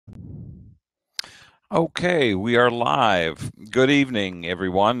Okay, we are live. Good evening,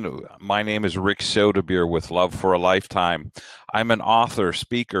 everyone. My name is Rick Sodebeer with Love for a Lifetime. I'm an author,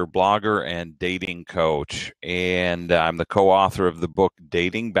 speaker, blogger, and dating coach, and I'm the co-author of the book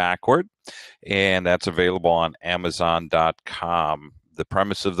Dating Backward, and that's available on Amazon.com. The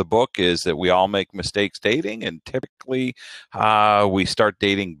premise of the book is that we all make mistakes dating, and typically we start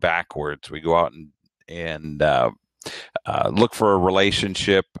dating backwards. We go out and look for a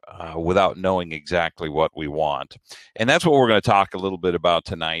relationship without knowing exactly what we want. And that's what we're going to talk a little bit about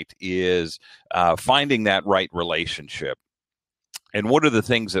tonight is finding that right relationship. And what are the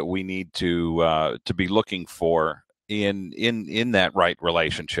things that we need to be looking for in that right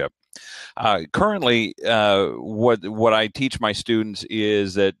relationship? Currently, what I teach my students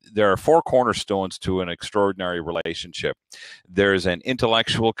is that there are four cornerstones to an extraordinary relationship. There's an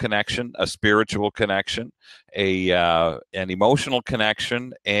intellectual connection, a spiritual connection, a an emotional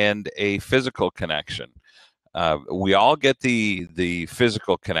connection, and a physical connection. We all get the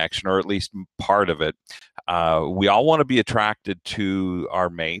physical connection, or at least part of it. We all want to be attracted to our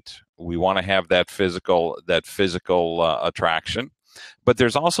mate. We want to have that physical attraction, but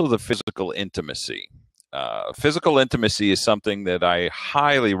there's also the physical intimacy. Physical intimacy is something that I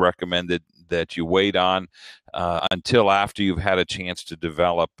highly recommend that you wait on until after you've had a chance to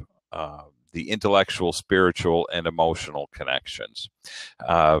develop the intellectual, spiritual, and emotional connections.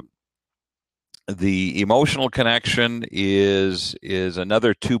 Uh, the emotional connection is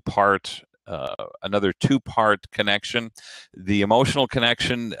another two-part connection. The emotional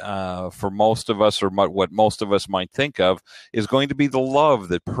connection, for most of us, or what most of us might think of, is going to be the love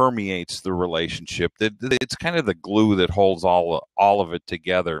that permeates the relationship. It's kind of the glue that holds all of it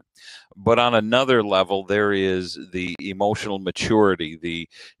together. But on another level, there is the emotional maturity,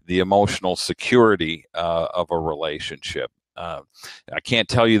 the emotional security of a relationship. I can't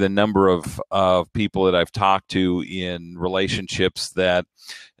tell you the number of people that I've talked to in relationships that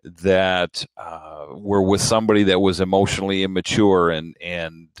were with somebody that was emotionally immature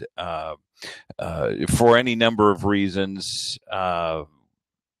and for any number of reasons,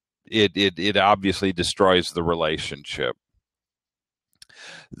 it obviously destroys the relationship.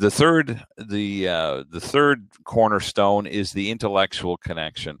 The third cornerstone is the intellectual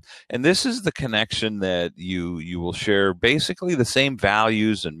connection, and this is the connection that you will share basically the same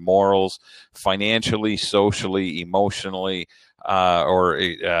values and morals, financially, socially, emotionally, or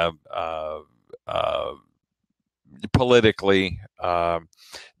politically.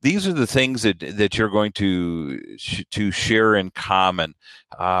 These are the things that you're going to share in common.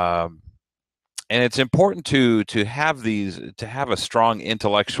 And it's important to have a strong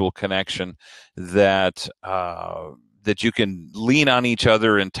intellectual connection that you can lean on each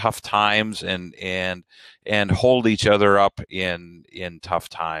other in tough times and hold each other up in tough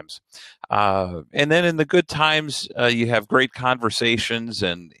times. And then in the good times, you have great conversations,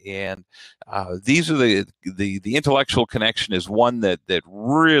 and these are the intellectual connection is one that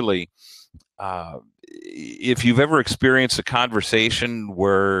really, if you've ever experienced a conversation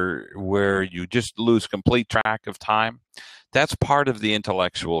where you just lose complete track of time, that's part of the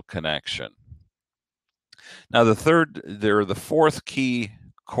intellectual connection. Now, the fourth key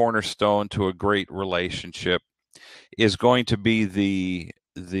cornerstone to a great relationship is going to be the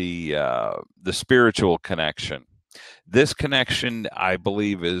spiritual connection. This connection, I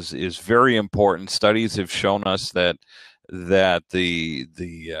believe, is very important. Studies have shown us that the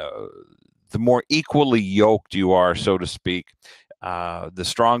more equally yoked you are, so to speak, the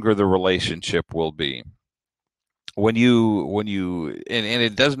stronger the relationship will be. And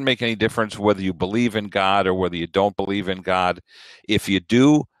it doesn't make any difference whether you believe in God or whether you don't believe in God. If you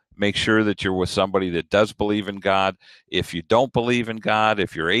do, make sure that you're with somebody that does believe in God. If you don't believe in God,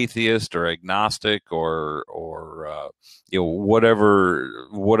 if you're atheist or agnostic or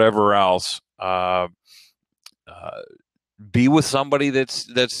whatever else, be with somebody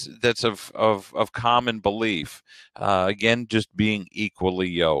that's of common belief. Again, just being equally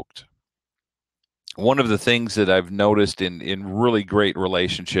yoked. One of the things that I've noticed in really great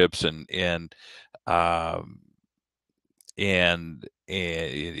relationships um, and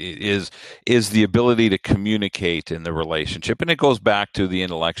is the ability to communicate in the relationship, and it goes back to the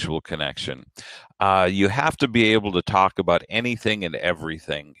intellectual connection. You have to be able to talk about anything and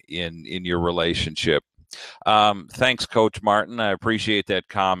everything in your relationship. Thanks, Coach Martin. I appreciate that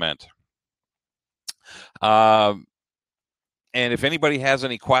comment. Um, and if anybody has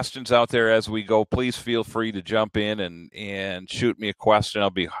any questions out there as we go, please feel free to jump in and shoot me a question.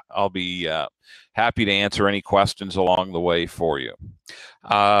 I'll be happy to answer any questions along the way for you.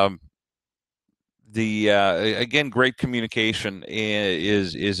 Um, the Again, great communication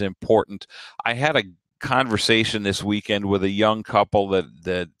is important. I had conversation this weekend with a young couple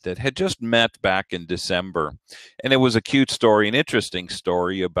that had just met back in December, and it was a cute story, an interesting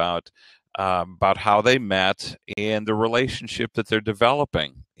story about how they met and the relationship that they're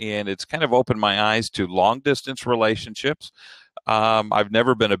developing. And it's kind of opened my eyes to long distance relationships. I've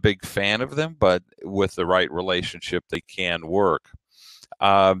never been a big fan of them, but with the right relationship, they can work.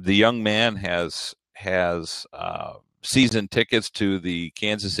 The young man has season tickets to the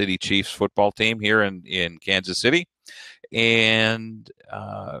Kansas City Chiefs football team here in Kansas City, and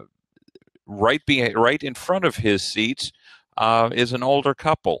right in front of his seats is an older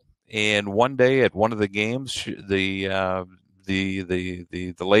couple. And one day at one of the games, the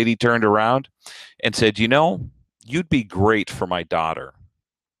lady turned around and said, "You know, you'd be great for my daughter."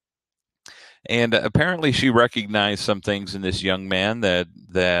 And apparently, she recognized some things in this young man that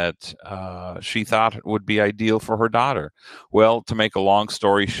she thought would be ideal for her daughter. Well, to make a long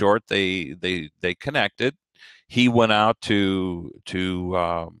story short, they connected. He went out to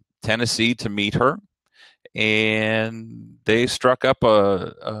Tennessee to meet her, and they've struck up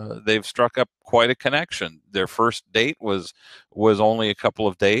quite a connection. Their first date was only a couple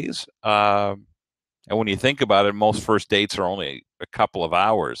of days, and when you think about it, most first dates are only a couple of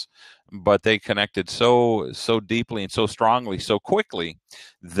hours. But they connected so deeply and so strongly, so quickly,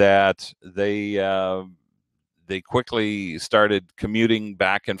 that they quickly started commuting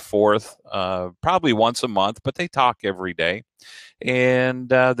back and forth, probably once a month, but they talk every day. And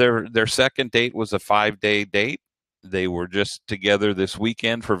their second date was a 5-day date. They were just together this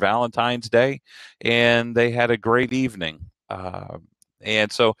weekend for Valentine's Day, and they had a great evening. And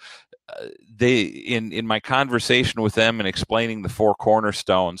so they, in my conversation with them and explaining the four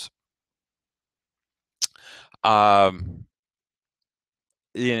cornerstones, in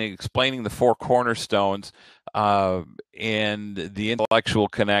explaining the four cornerstones and the intellectual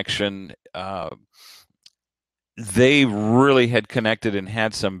connection, they really had connected and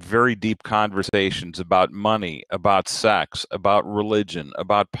had some very deep conversations about money, about sex, about religion,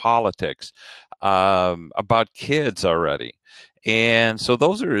 about politics, about kids already. And so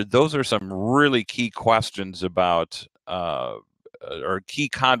those are some really key questions about or key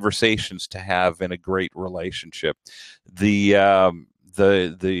conversations to have in a great relationship. The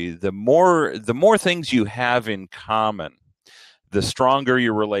more things you have in common, the stronger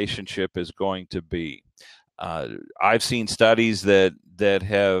your relationship is going to be. I've seen studies that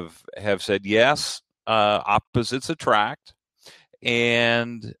have said yes, opposites attract,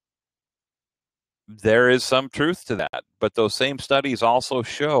 and there is some truth to that. But those same studies also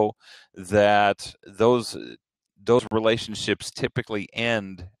show that those relationships typically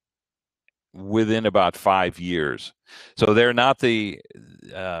end within about 5 years. So they're not they're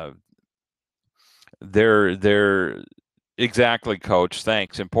exactly, Coach.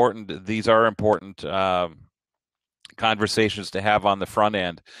 Thanks. Important. These are important conversations to have on the front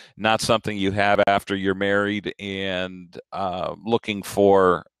end, not something you have after you're married and looking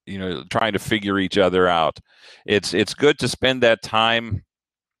for, trying to figure each other out. It's good to spend that time.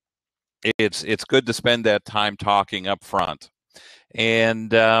 It's good to spend that time talking up front.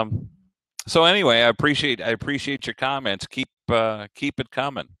 And so anyway, I appreciate your comments. Keep it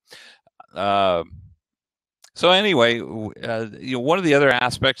coming. So anyway, one of the other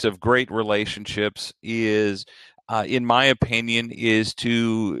aspects of great relationships is, in my opinion, is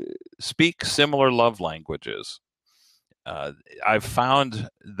to speak similar love languages. I've found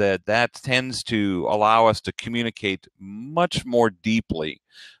that tends to allow us to communicate much more deeply,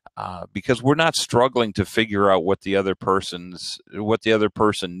 because we're not struggling to figure out what the other person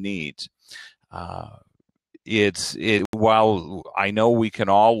needs. While I know we can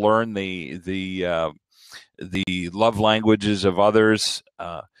all learn the love languages of others,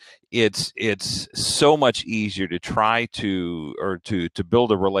 it's so much easier to try to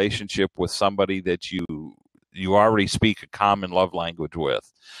build a relationship with somebody that you already speak a common love language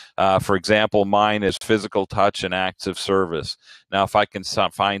with. For example, mine is physical touch and acts of service. Now, if I can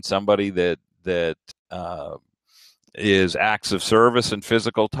find somebody that is acts of service and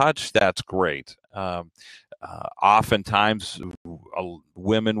physical touch, that's great. Oftentimes,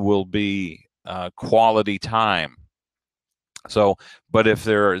 women will be quality time. So, but if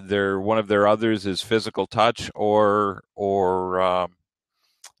they're one of their others is physical touch or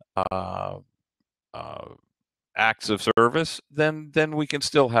acts of service, then we can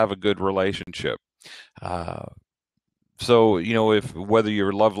still have a good relationship. So, if whether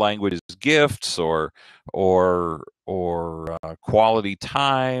your love language is gifts or quality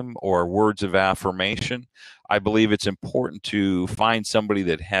time or words of affirmation, I believe it's important to find somebody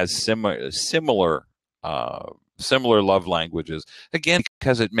that has similar similar love languages. Again,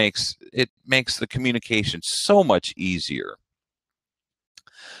 because it makes the communication so much easier.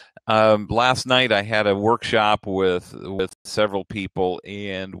 Last night I had a workshop with several people,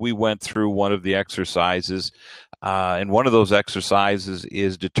 and we went through one of the exercises. And one of those exercises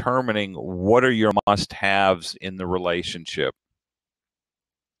is determining what are your must-haves in the relationship.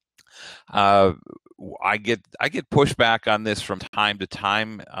 I get pushback on this from time to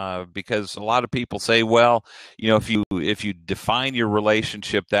time because a lot of people say, well, if you define your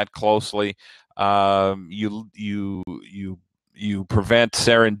relationship that closely, you prevent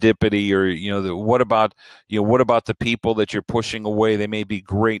serendipity, or what about the people that you're pushing away? They may be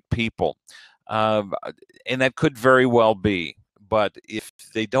great people, and that could very well be. But if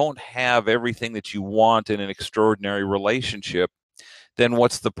they don't have everything that you want in an extraordinary relationship, then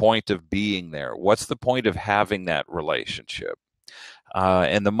what's the point of being there? What's the point of having that relationship?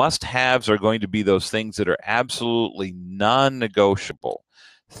 And the must-haves are going to be those things that are absolutely non-negotiable,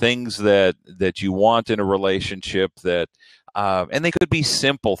 things that you want in a relationship that, and they could be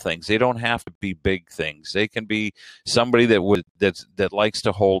simple things. They don't have to be big things. They can be somebody that likes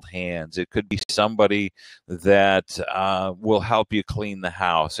to hold hands. It could be somebody that will help you clean the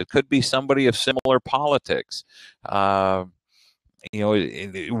house. It could be somebody of similar politics.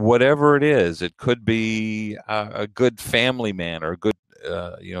 Whatever it is, it could be a good family man, or a good,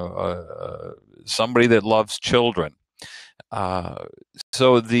 somebody that loves children.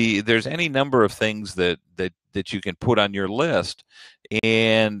 So there's any number of things that you can put on your list,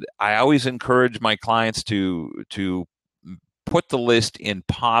 and I always encourage my clients to put the list in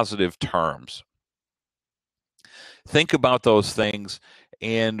positive terms. Think about those things.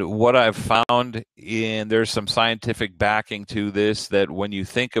 And what I've found, and there's some scientific backing to this, that when you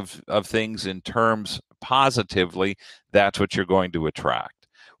think of things in terms positively, that's what you're going to attract.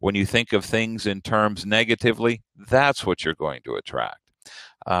 When you think of things in terms negatively, that's what you're going to attract.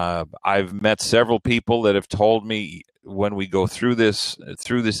 I've met several people that have told me when we go through this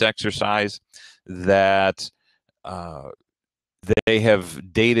exercise that they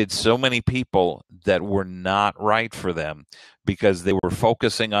have dated so many people that were not right for them because they were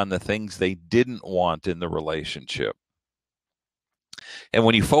focusing on the things they didn't want in the relationship. And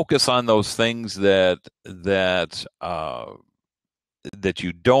when you focus on those things that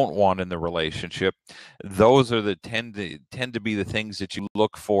you don't want in the relationship, those are tend to be the things that you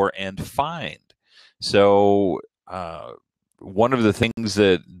look for and find. So one of the things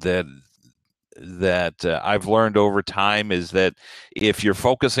that I've learned over time is that if you're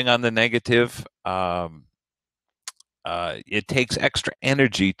focusing on the negative, it takes extra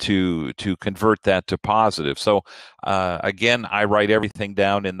energy to convert that to positive. So again, I write everything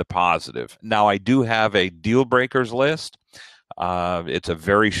down in the positive. Now, I do have a deal breakers list. It's a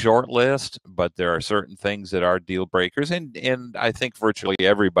very short list, but there are certain things that are deal breakers, and I think virtually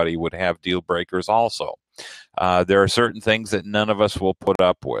everybody would have deal breakers also. There are certain things that none of us will put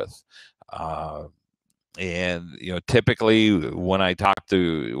up with. And typically when I talk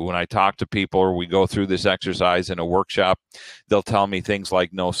to people, or we go through this exercise in a workshop, they'll tell me things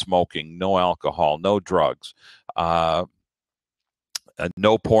like no smoking, no alcohol, no drugs, no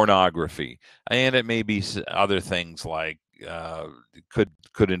pornography, and it may be other things like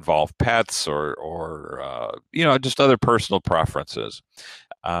could involve pets or just other personal preferences.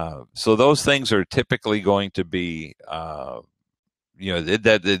 So those things are typically going to be the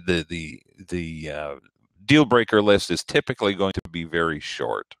deal breaker list is typically going to be very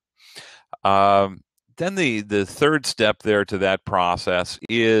short. Then the third step there to that process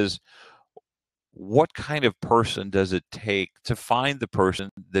is, what kind of person does it take to find the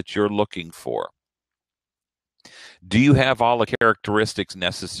person that you're looking for? Do you have all the characteristics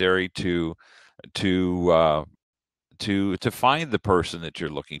necessary to find the person that you're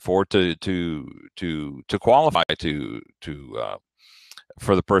looking for, to qualify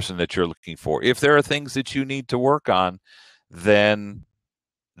for the person that you're looking for? If there are things that you need to work on, then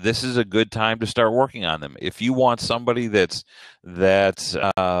this is a good time to start working on them. If you want somebody that's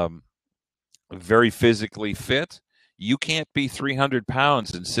very physically fit, you can't be 300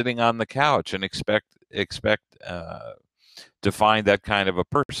 pounds and sitting on the couch and expect to find that kind of a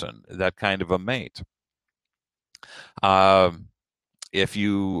person, that kind of a mate. If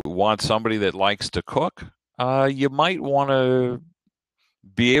you want somebody that likes to cook, you might want to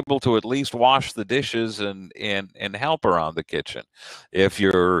be able to at least wash the dishes and help around the kitchen. If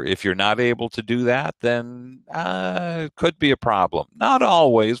you're not able to do that, then it could be a problem. Not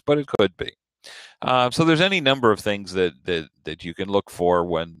always, but it could be. So there's any number of things that you can look for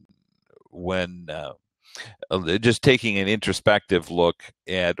when just taking an introspective look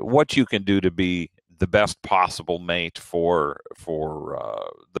at what you can do to be the best possible mate for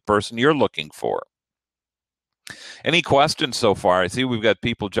the person you're looking for. Any questions so far? I see we've got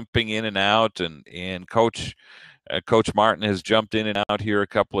people jumping in and out, and Coach Martin has jumped in and out here a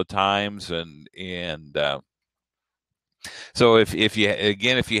couple of times, and so if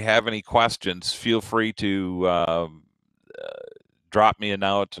you have any questions, feel free to drop me a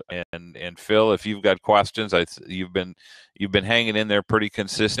note. And Phil, if you've got questions, you've been hanging in there pretty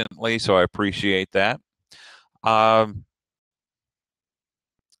consistently, so I appreciate that.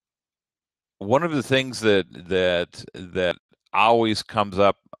 One of the things that always comes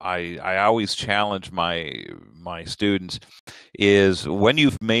up, I always challenge my students, is when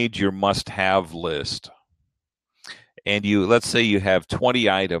you've made your must-have list, and let's say you have 20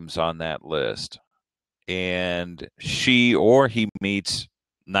 items on that list, and she or he meets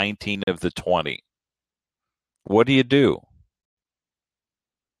 19 of the 20. What do you do?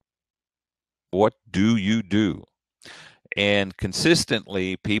 What do you do? And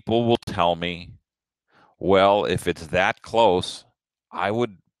consistently, people will tell me, well, if it's that close, I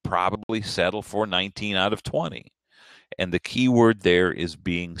would probably settle for 19 out of 20. And the key word there is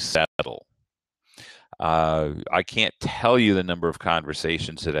being settled. I can't tell you the number of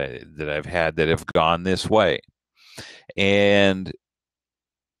conversations that I've had that have gone this way. And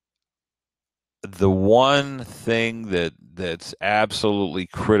the one thing that's absolutely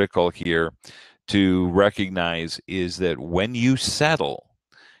critical here to recognize is that when you settle,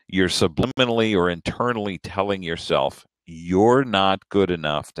 you're subliminally or internally telling yourself you're not good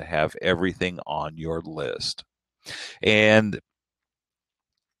enough to have everything on your list. And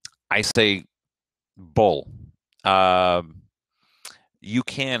I say, bull. You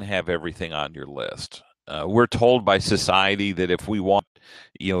can have everything on your list. We're told by society that if we want,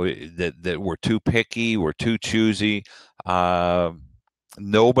 that we're too picky, we're too choosy.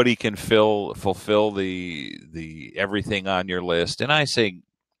 Nobody can fulfill the everything on your list. And I say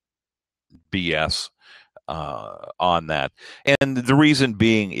BS on that. And the reason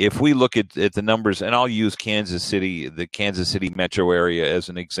being, if we look at the numbers, and I'll use the Kansas City metro area as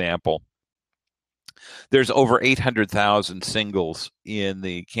an example. There's over 800,000 singles in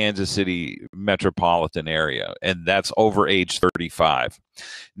the Kansas City metropolitan area, and that's over age 35.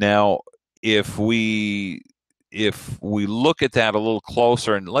 Now, if we look at that a little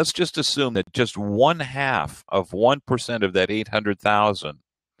closer, and let's just assume that just 1/2% of that 800,000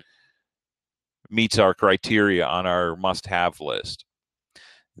 meets our criteria on our must-have list,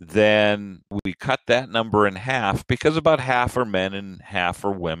 then we cut that number in half, because about half are men and half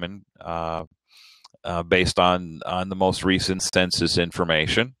are women, based on the most recent census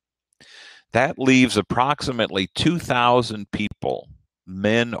information. That leaves approximately 2,000 people,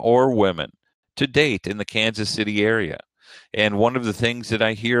 men or women, to date in the Kansas City area. And one of the things that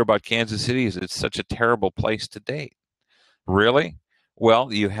I hear about Kansas City is it's such a terrible place to date. Really?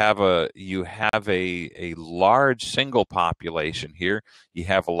 Well, you have a large single population here. You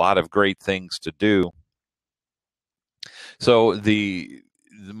have a lot of great things to do. So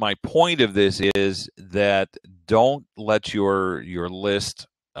my point of this is that don't let your list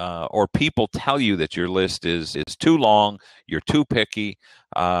or people tell you that your list is too long, you're too picky,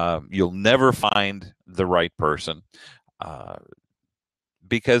 you'll never find the right person,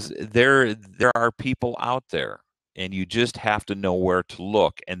 because there are people out there, and you just have to know where to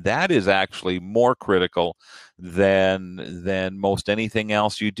look. And that is actually more critical than most anything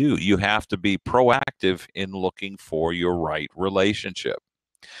else you do. You have to be proactive in looking for your right relationship.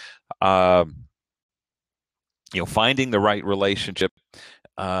 Finding the right relationship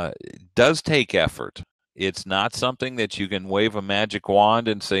does take effort. It's not something that you can wave a magic wand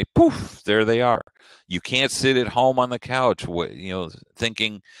and say, poof, there they are. You can't sit at home on the couch,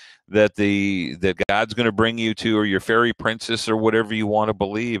 thinking that God's going to bring you to, or your fairy princess, or whatever you want to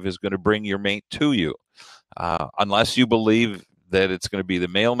believe, is going to bring your mate to you, unless you believe that it's going to be the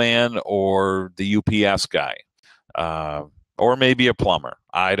mailman or the UPS guy, or maybe a plumber.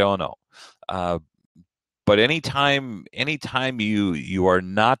 I don't know. But anytime you are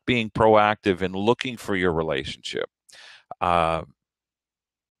not being proactive in looking for your relationship,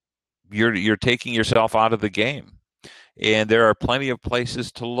 you're taking yourself out of the game. And there are plenty of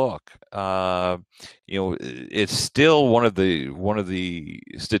places to look. It's still one of the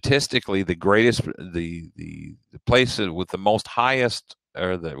statistically the greatest, the places with the most highest,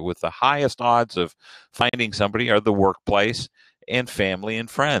 or with the highest odds of finding somebody, are the workplace and family and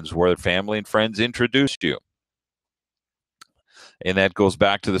friends, where family and friends introduced you. And that goes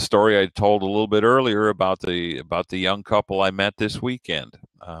back to the story I told a little bit earlier about the young couple I met this weekend.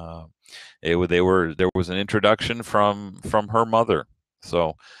 There was an introduction from her mother.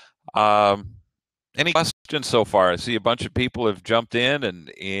 So Any questions so far? I see a bunch of people have jumped in,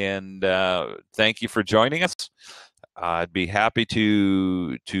 and thank you for joining us. I'd be happy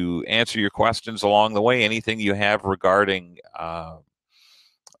to answer your questions along the way. Anything you have regarding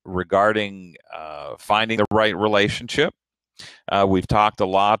finding the right relationship. We've talked a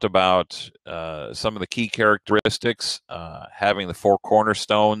lot about some of the key characteristics, having the four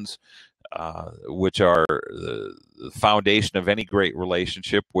cornerstones, which are the foundation of any great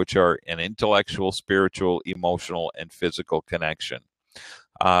relationship, which are an intellectual, spiritual, emotional, and physical connection.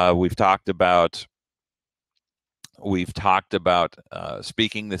 We've talked about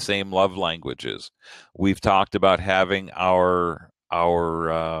speaking the same love languages. We've talked about having our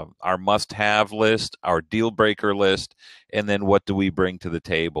must-have list, our deal breaker list, and then what do we bring to the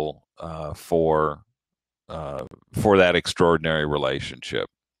table for that extraordinary relationship.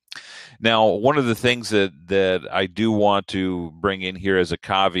 Now, one of the things that I do want to bring in here as a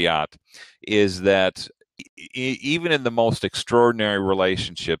caveat is that even in the most extraordinary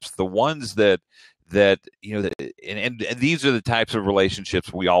relationships, the ones that and these are the types of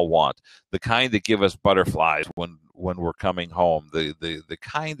relationships we all want, the kind that give us butterflies when we're coming home, the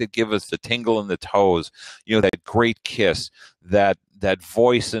kind that give us the tingle in the toes, that great kiss, that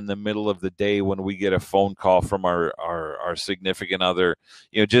voice in the middle of the day when we get a phone call from our significant other,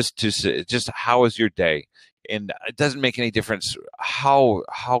 just how is your day? And it doesn't make any difference how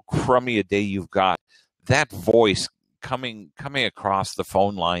crummy a day you've got. That voice coming across the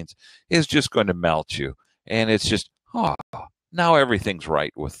phone lines is just going to melt you, and it's just, oh, now everything's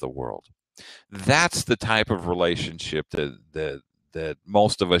right with the world. That's the type of relationship that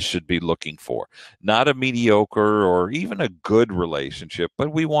most of us should be looking for. Not a mediocre or even a good relationship,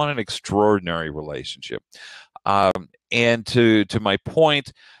 but we want an extraordinary relationship. And to my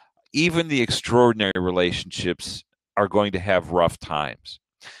point, even the extraordinary relationships are going to have rough times.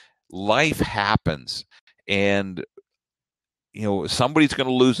 Life happens, and somebody's going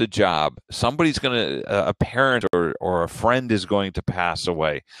to lose a job. Somebody's going to, a parent or a friend is going to pass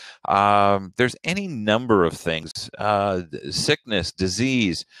away. There's any number of things, sickness,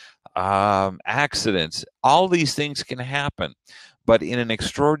 disease, accidents. All these things can happen. But in an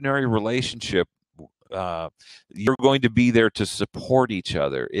extraordinary relationship, you're going to be there to support each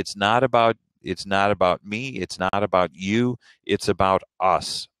other. It's not about me. It's not about you. It's about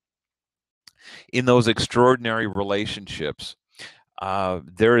us. In those extraordinary relationships,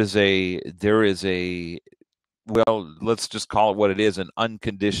 there is a well, let's just call it what it is, an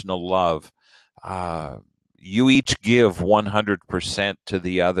unconditional love. You each give 100% to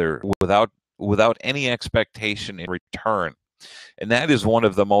the other without any expectation in return, and that is one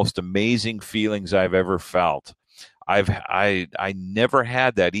of the most amazing feelings I've ever felt. I never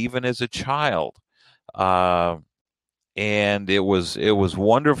had that even as a child, and it was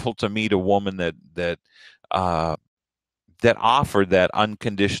wonderful to meet a woman that offered that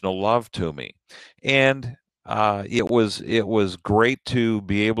unconditional love to me, and it was great to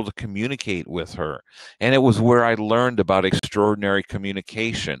be able to communicate with her, and it was where I learned about extraordinary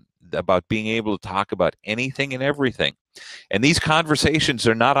communication, about being able to talk about anything and everything. And these conversations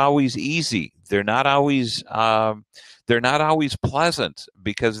are not always easy. They're not always pleasant,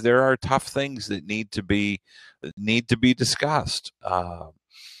 because there are tough things that need to be discussed.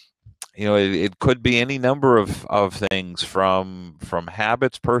 It could be any number of things, from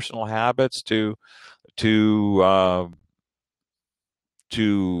habits, personal habits, to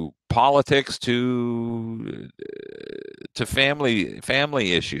politics, to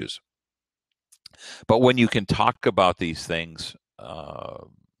family issues. But when you can talk about these things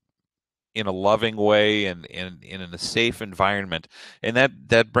in a loving way and in a safe environment, and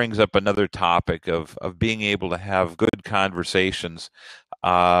that brings up another topic of being able to have good conversations,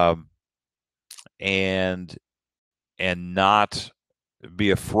 and not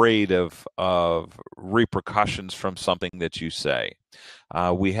be afraid of repercussions from something that you say.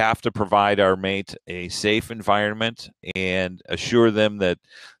 We have to provide our mate a safe environment and assure them that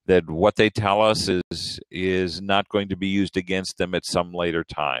what they tell us is not going to be used against them at some later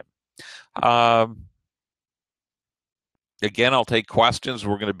time. Again, I'll take questions.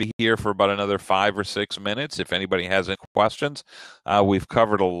 We're going to be here for about another 5 or 6 minutes. If anybody has any questions, we've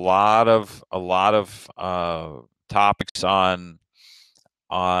covered a lot of topics on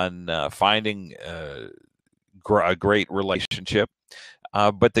finding a great relationship.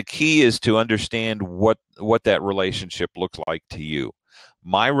 But the key is to understand what that relationship looks like to you.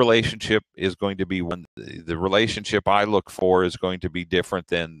 My relationship is going to be the relationship I look for is going to be different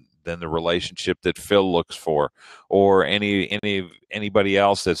than the relationship that Phil looks for, or anybody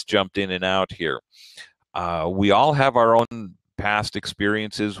else that's jumped in and out here. We all have our own past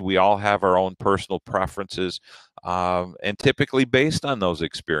experiences. We all have our own personal preferences, and typically based on those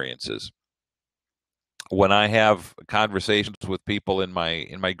experiences. When I have conversations with people in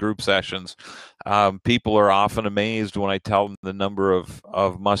my group sessions, people are often amazed when I tell them the number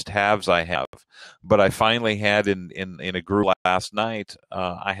of must-haves I have. But I finally had in a group last night,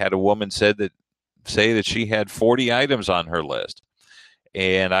 I had a woman say that she had 40 items on her list.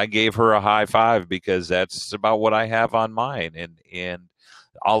 And I gave her a high five because that's about what I have on mine. And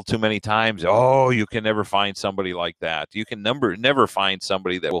all too many times, oh, you can never find somebody like that. You can never find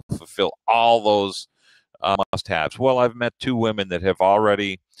somebody that will fulfill all those must-haves. Well, I've met two women that have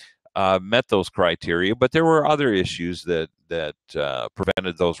already met those criteria, but there were other issues that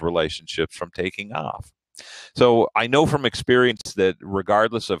prevented those relationships from taking off. So I know from experience that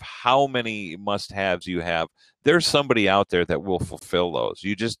regardless of how many must-haves you have, there's somebody out there that will fulfill those.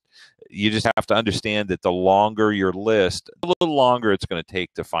 You just have to understand that the longer your list, the little longer it's going to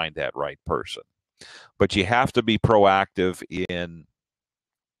take to find that right person. But you have to be proactive in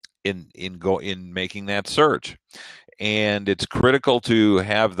making that search. And it's critical to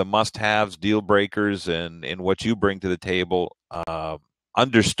have the must-haves, deal breakers, and what you bring to the table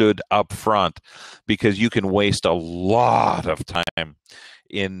understood up front, because you can waste a lot of time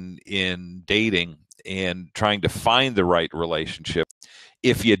in dating and trying to find the right relationship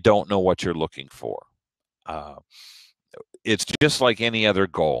if you don't know what you're looking for. It's just like any other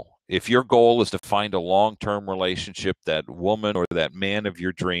goal. If your goal is to find a long-term relationship, that woman or that man of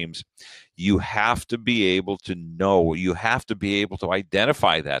your dreams, you have to be able to know, you have to be able to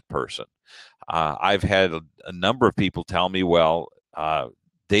identify that person. I've had a number of people tell me, well,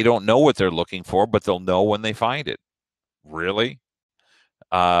 they don't know what they're looking for, but they'll know when they find it. Really?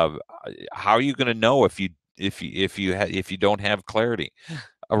 How are you going to know if you don't have clarity?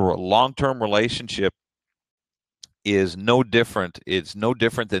 A long-term relationship is no different. It's no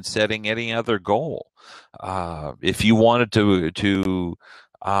different than setting any other goal. If you wanted to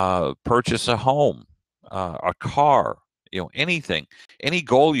purchase a home, a car, anything, any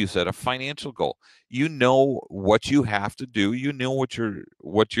goal you set, a financial goal, you know what you have to do. You know what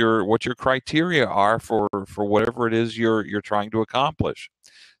your criteria are for whatever it is you're trying to accomplish.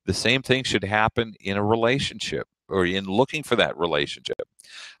 The same thing should happen in a relationship or in looking for that relationship.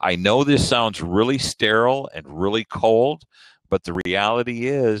 I know this sounds really sterile and really cold, but the reality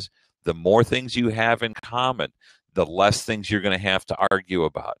is the more things you have in common, the less things you're going to have to argue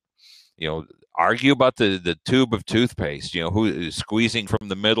about. Argue about the tube of toothpaste, who is squeezing from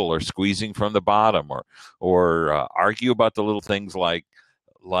the middle or squeezing from the bottom, or argue about the little things like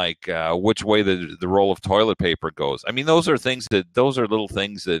which way the roll of toilet paper goes. I mean, those are little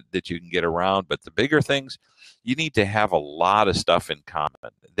things that you can get around, but the bigger things, you need to have a lot of stuff in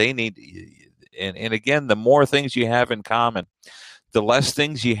common. And again, the more things you have in common, the less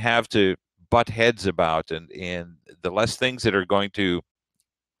things you have to butt heads about, and the less things that are going to,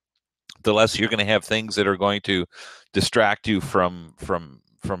 the less you're going to have things that are going to distract you from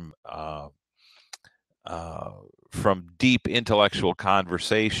deep intellectual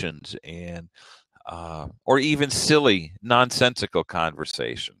conversations and or even silly, nonsensical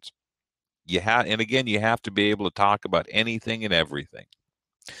conversations. And again, you have to be able to talk about anything and everything.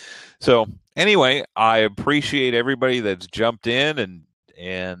 So anyway, I appreciate everybody that's jumped in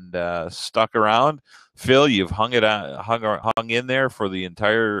and stuck around. Phil, you've hung in there for the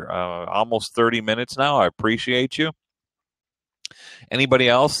entire almost 30 minutes now. I appreciate you. Anybody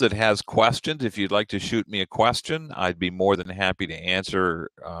else that has questions, if you'd like to shoot me a question, I'd be more than happy to answer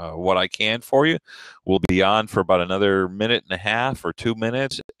what I can for you. We'll be on for about another minute and a half or 2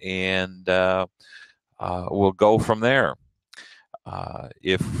 minutes, and we'll go from there.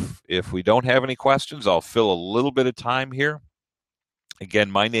 If we don't have any questions, I'll fill a little bit of time here.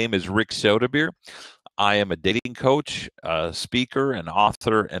 Again, my name is Rick Sodebeer. I am a dating coach, a speaker, an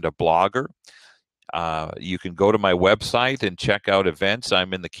author, and a blogger. You can go to my website and check out events.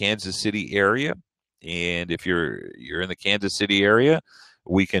 I'm in the Kansas City area, and if you're in the Kansas City area,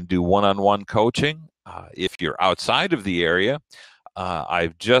 we can do one-on-one coaching. If you're outside of the area,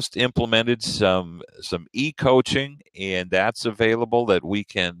 I've just implemented some e-coaching, and that's available. That we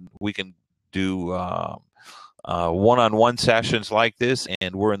can do one-on-one sessions like this,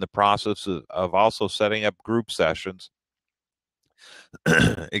 and we're in the process of also setting up group sessions.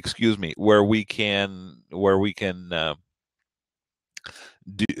 Excuse me, where we can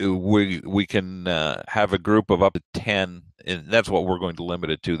have a group of up to 10, and that's what we're going to limit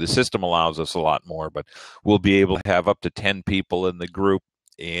it to. The system allows us a lot more, but we'll be able to have up to 10 people in the group,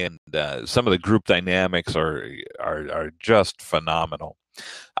 and some of the group dynamics are just phenomenal.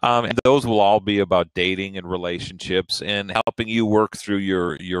 And those will all be about dating and relationships and helping you work through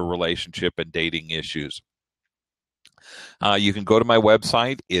your relationship and dating issues. You can go to my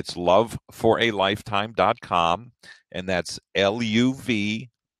website. It's loveforalifetime.com, and that's LUV,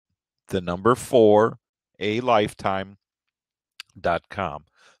 the number 4, a lifetime.com.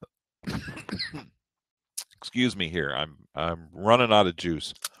 Excuse me here. I'm running out of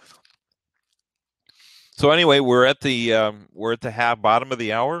juice. So anyway, we're at the bottom of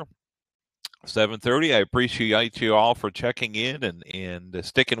the hour, 7:30. I appreciate you all for checking in and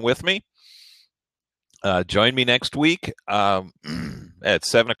sticking with me. Join me next week at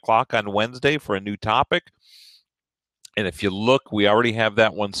 7:00 on Wednesday for a new topic. And if you look, we already have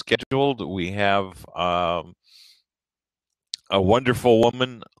that one scheduled. We have a wonderful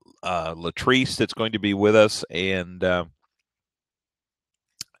woman, Latrice, that's going to be with us, and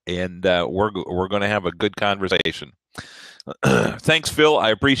we're going to have a good conversation. Thanks, Phil.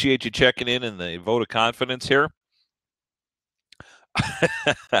 I appreciate you checking in and the vote of confidence here.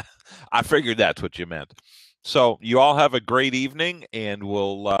 I figured that's what you meant. So you all have a great evening, and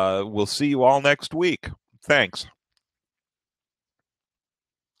we'll see you all next week. Thanks.